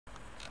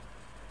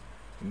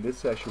In this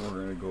session,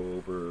 we're going to go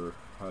over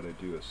how to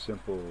do a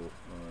simple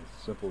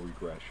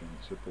regression,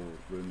 simple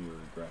linear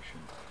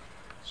regression.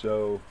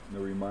 So, a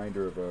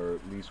reminder of our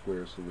least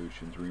square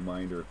solutions.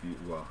 Reminder, if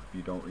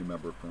you don't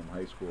remember from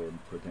high school, and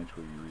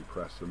potentially you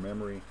repress the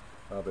memory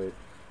of it.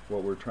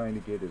 What we're trying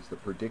to get is the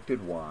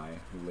predicted y,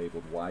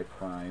 labeled y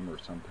prime, or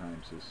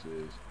sometimes this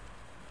is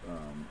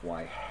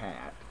y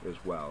hat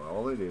as well.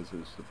 All it is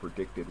the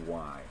predicted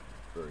y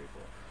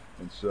variable.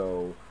 And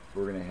so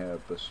we're going to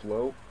have the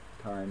slope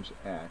times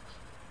x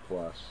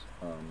plus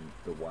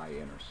the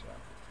y-intercept.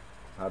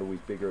 How do we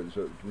figure it?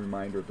 So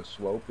reminder, the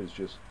slope is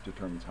just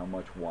determines how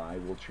much y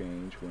will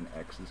change when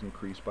x is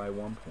increased by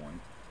 1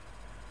 point.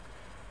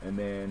 And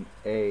then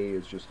a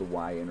is just the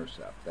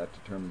y-intercept. That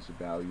determines the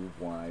value of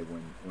y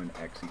when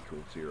x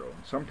equals 0.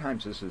 And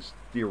sometimes this is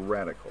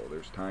theoretical.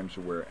 There's times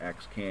where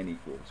x can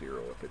equal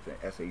 0. If it's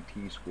an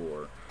SAT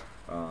score,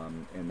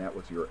 and that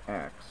was your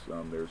x,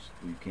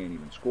 you can't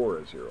even score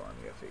a 0 on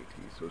the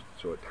SAT.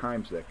 So at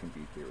times that can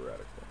be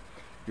theoretical.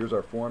 Here's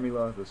our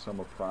formula: the sum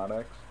of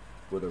products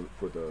for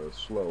the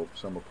slope,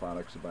 sum of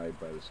products divided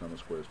by the sum of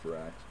squares for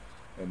x.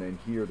 And then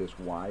here, this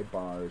y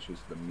bar is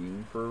just the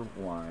mean for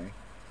y.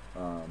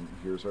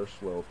 Here's our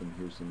slope, and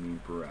here's the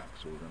mean for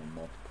x. So we're going to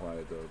multiply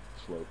the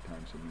slope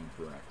times the mean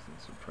for x and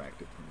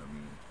subtract it from the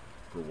mean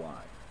for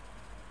y.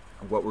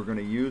 What we're going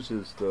to use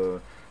is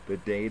the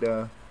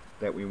data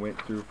that we went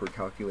through for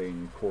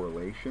calculating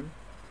correlation.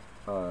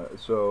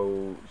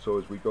 So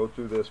as we go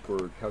through this,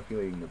 we're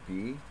calculating the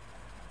b.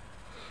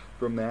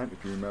 From that,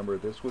 if you remember,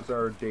 this was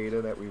our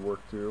data that we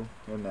worked through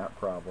in that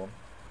problem.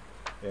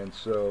 And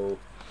so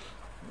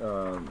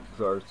our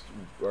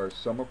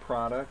sum of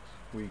products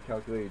we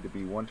calculated to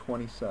be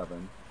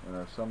 127, and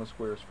our sum of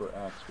squares for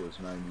x was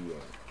 98.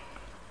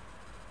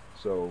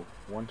 So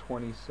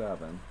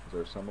 127 is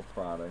our sum of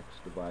products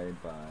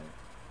divided by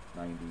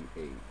 98.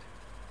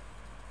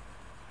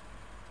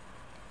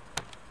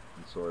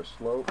 And so our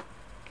slope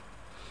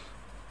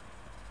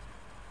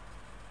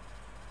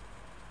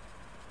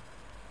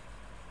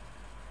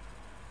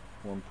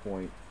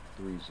 .30.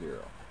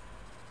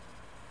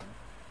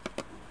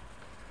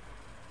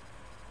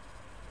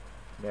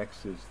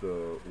 Next is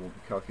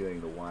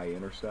calculating the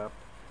y-intercept.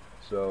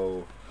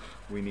 So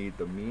we need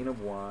the mean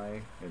of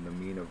y and the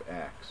mean of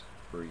x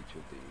for each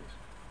of these.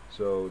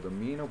 So the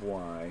mean of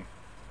y,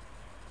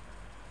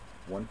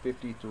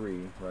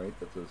 153, right?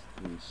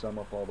 We sum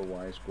up all the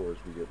y scores,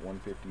 we get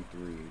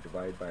 153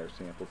 divided by our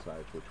sample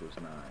size, which was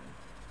 9.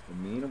 The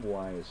mean of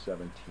y is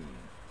 17.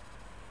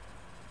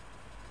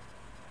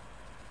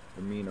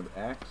 The mean of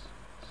x,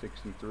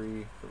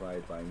 63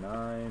 divided by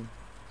 9,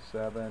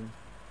 7.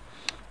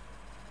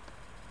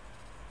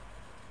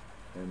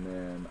 And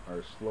then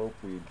our slope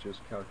we've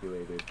just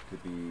calculated to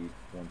be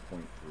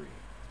 1.3.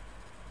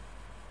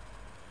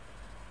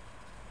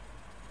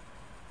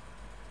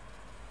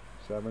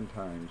 Seven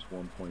times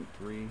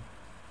 1.3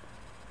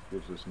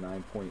 gives us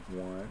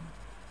 9.1.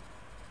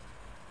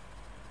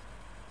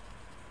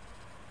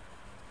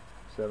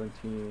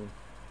 17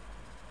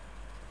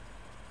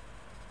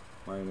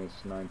 minus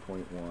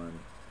 9.1,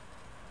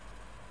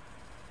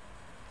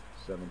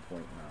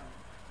 7.9.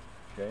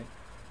 Okay,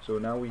 so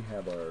now we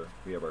have our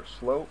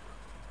slope,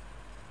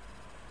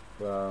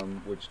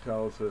 which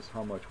tells us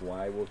how much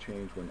y will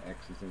change when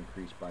x is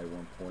increased by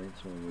 1 point.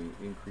 So when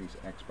we increase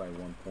x by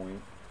 1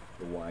 point,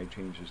 the y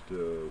changes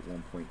to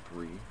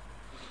 1.3.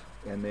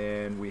 And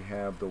then we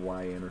have the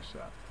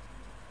y-intercept.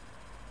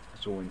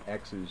 So when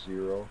x is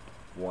 0,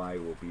 y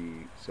will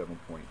be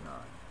 7.9.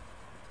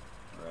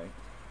 Right?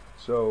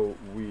 So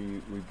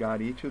we've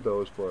got each of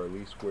those for our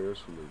least square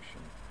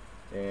solution.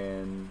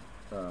 And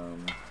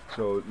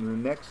so the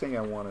next thing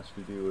I want us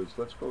to do is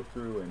let's go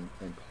through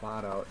and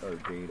plot out our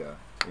data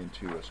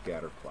into a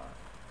scatter plot.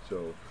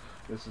 So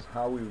this is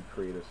how we would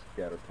create a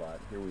scatter plot.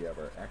 Here we have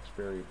our x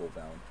variable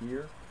down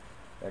here.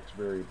 X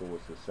variable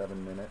was the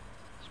 7-minute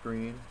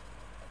screen.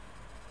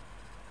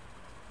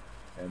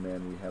 And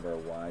then we have our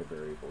y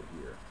variable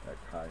here, that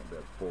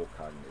full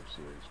cognitive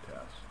series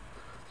test.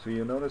 So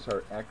you'll notice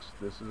our x,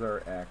 this is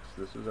our x,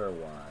 this is our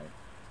y.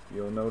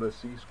 You'll notice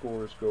these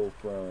scores go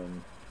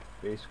from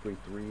basically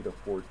 3 to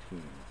 14.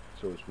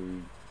 So as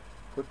we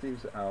put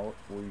these out,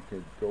 we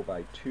could go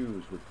by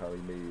 2s would probably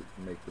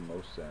make the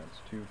most sense.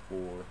 2,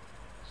 4,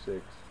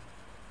 6,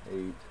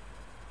 8,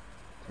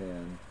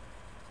 10,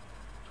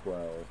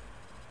 12,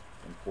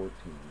 and 14.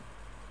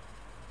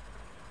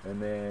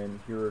 And then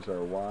here is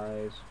our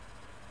y's.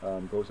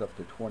 Goes up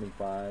to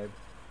 25.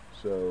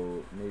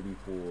 So maybe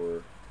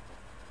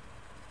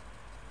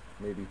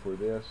for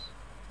this,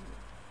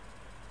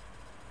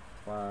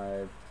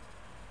 5,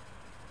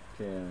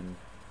 10,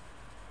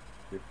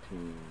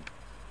 15,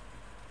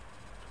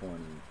 20,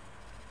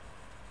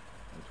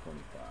 and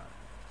 25.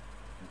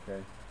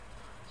 Okay?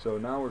 So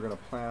now we're going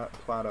to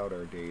plot out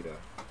our data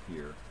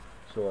here.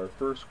 So our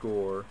first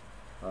score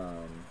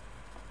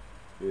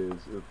is,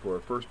 for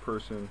a first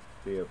person,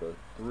 they have a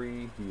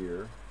 3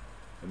 here,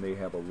 and they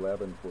have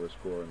 11 for a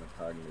score in the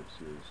cognitive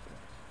series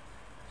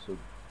test.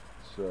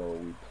 So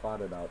we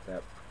plotted out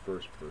that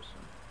first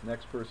person.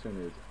 Next person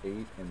is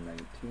 8 and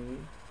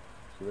 19,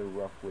 so they're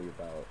roughly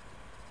about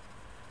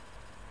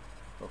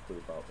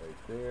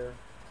right there.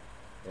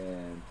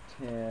 And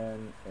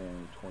 10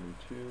 and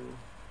 22,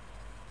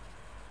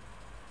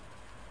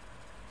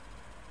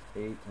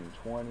 8 and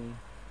 20,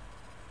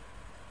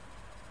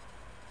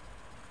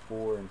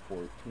 4 and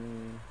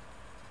 14,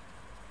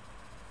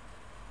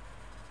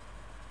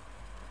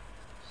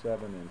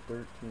 7 and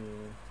 13,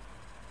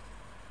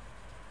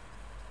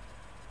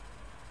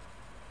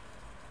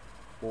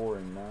 4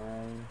 and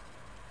 9,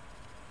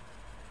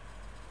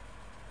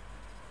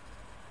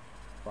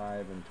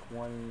 5 and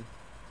 20,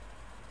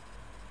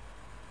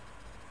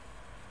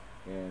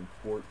 and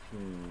 14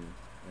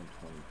 and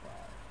 25.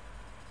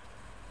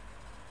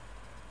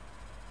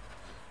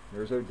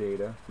 There's our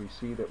data. We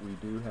see that we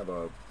do have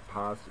a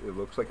it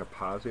looks like a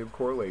positive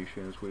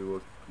correlation as we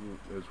look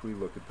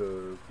at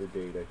the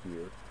data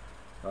here.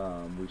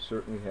 We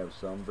certainly have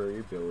some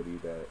variability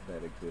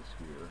that exists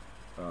here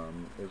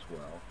as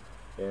well.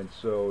 And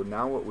so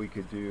now what we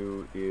could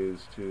do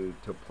is to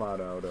plot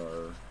out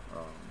our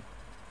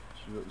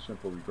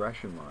simple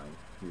regression line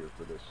here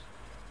for this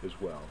as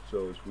well.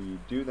 So as we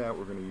do that,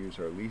 we're going to use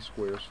our least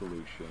square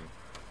solution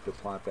to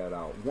plot that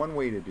out. One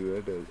way to do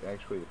it,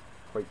 actually a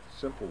quite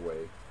simple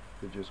way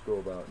to just go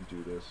about and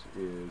do this,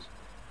 is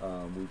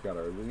we've got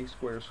our least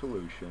square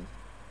solution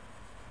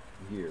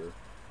here.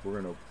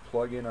 We're going to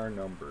plug in our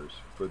numbers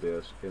for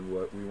this, and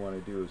what we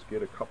want to do is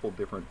get a couple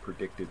different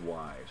predicted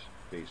y's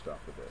based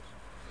off of this.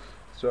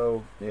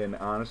 So, and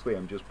honestly,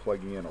 I'm just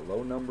plugging in a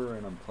low number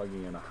and I'm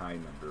plugging in a high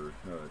number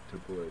to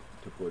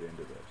put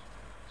into this.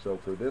 So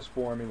for this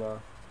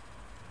formula,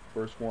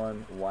 first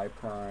one, y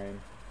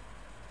prime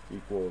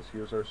equals,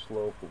 here's our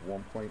slope of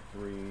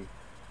 1.3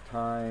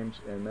 times,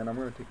 and then I'm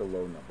going to take a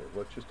low number.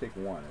 Let's just take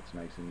 1. It's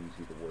nice and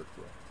easy to work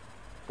with.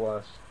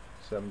 Plus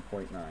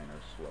 7.9,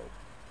 our slope.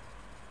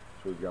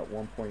 So we've got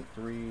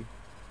 1.3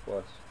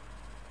 plus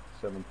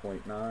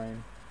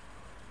 7.9.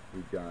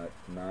 We've got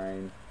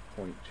 9.2.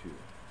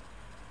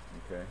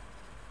 Okay?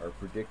 Our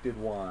predicted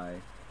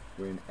y,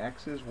 when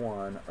x is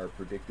 1, our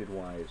predicted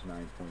y is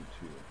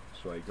 9.2.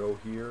 So I go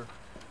here,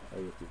 I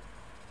look at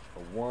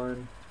a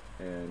 1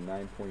 and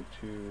 9.2,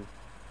 and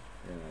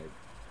I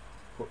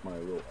put my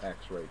little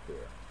x right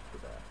there for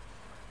that.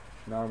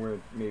 Now I'm going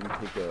to maybe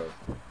take a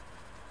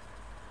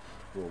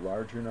little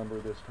larger number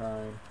this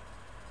time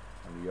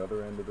on the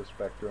other end of the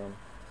spectrum,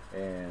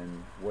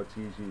 and what's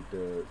easy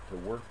to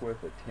work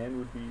with, a 10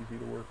 would be easy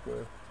to work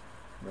with.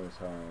 Notice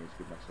how I always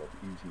give myself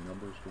easy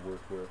numbers to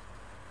work with.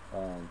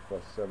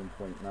 Plus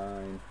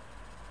 7.9,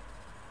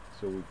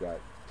 so we've got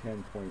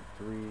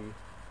 10.3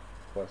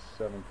 plus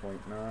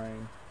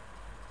 7.9,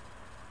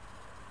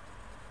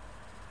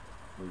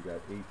 we've got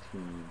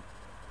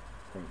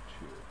 18.2.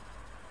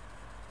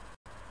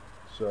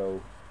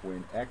 So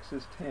when x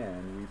is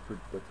 10,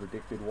 the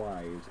predicted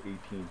y is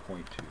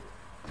 18.2.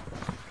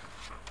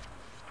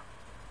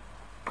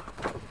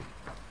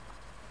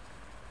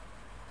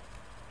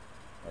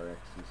 Our x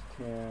is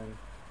 10,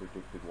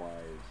 predicted y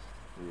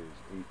is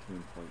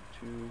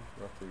 18.2,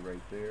 roughly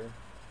right there.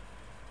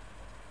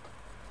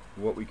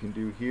 What we can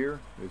do here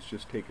is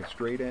just take a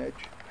straight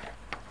edge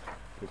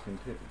to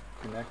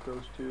connect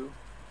those two.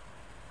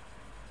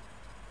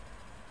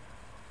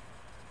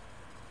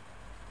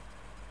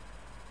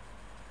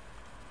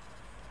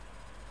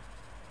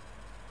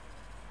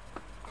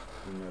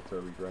 And that's our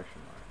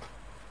regression line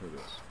for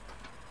this.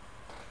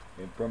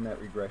 And from that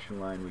regression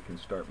line, we can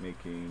start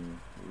making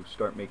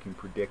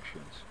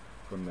predictions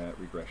from that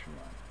regression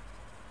line.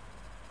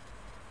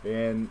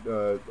 And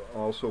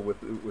also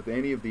with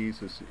any of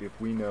these, is if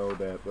we know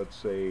that, let's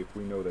say, if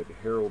we know that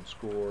Harold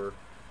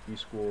he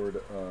scored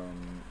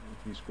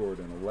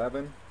an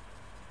 11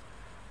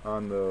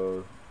 on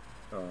the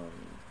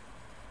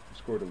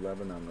scored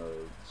 11 on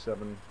the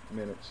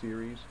 7-minute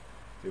series.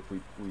 If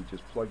we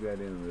just plug that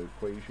into the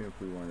equation,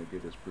 if we want to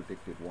get his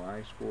predicted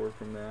y score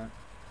from that,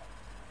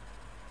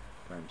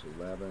 times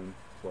 11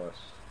 plus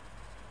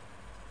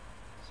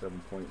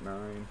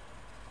 7.9,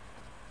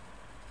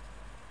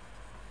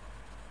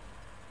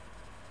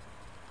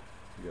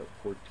 we got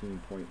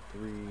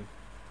 14.3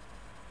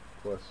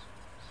 plus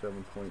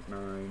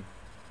 7.9,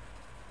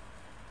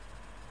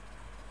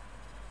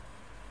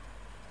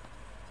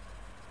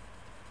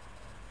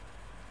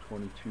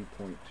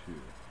 $22.2.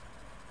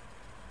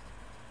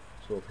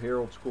 So if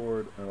Harold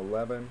scored an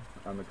 11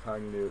 on the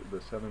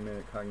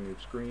 7-minute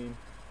cognitive screen,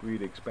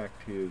 we'd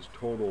expect his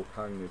total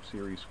cognitive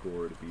series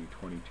score to be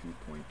 22.2.